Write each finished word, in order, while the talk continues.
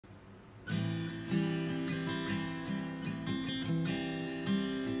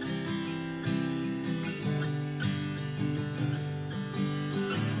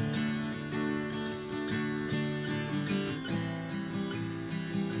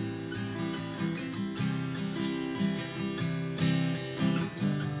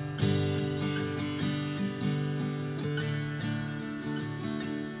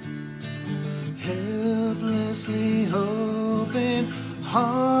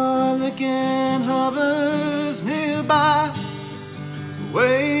Harlequin hovers nearby,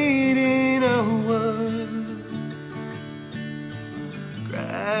 waiting a word,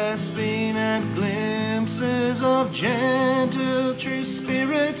 grasping at glimpses of gentle true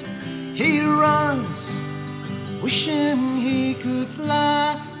spirit. He runs, wishing he could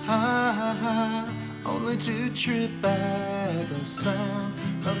fly, only to trip at the sound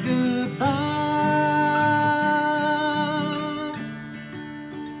of goodbye.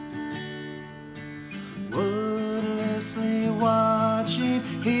 Wordlessly watching,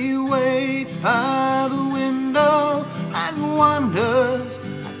 he waits by the window and wonders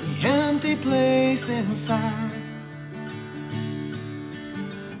at the empty place inside.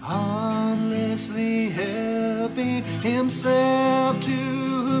 Harmlessly helping himself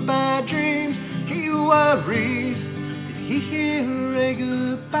to bad dreams, he worries, did he hear a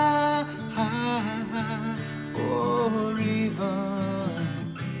goodbye, or even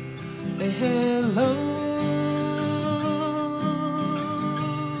a hello?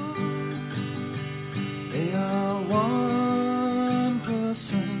 They are one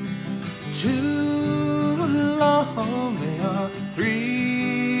person too long, they are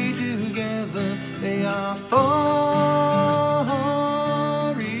three together, they are for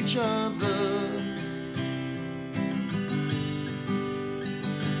each other.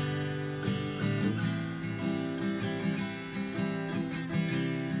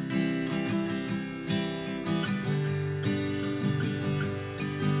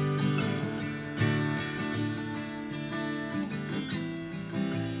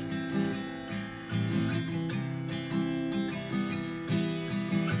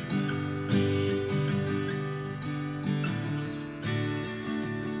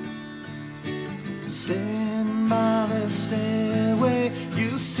 Stand by the stairway,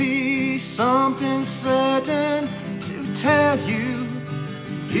 you see something certain to tell you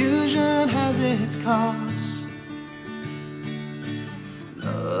confusion has its cost.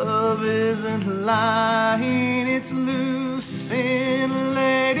 Love isn't lying, it's loose in a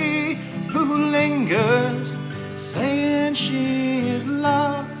lady who lingers, saying she is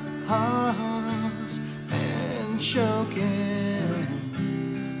lost and choking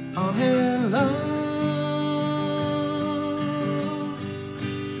on her love.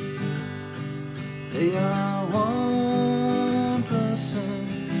 They are one person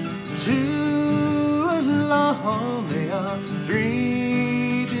too long, they are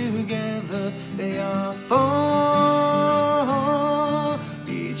three together, they are four.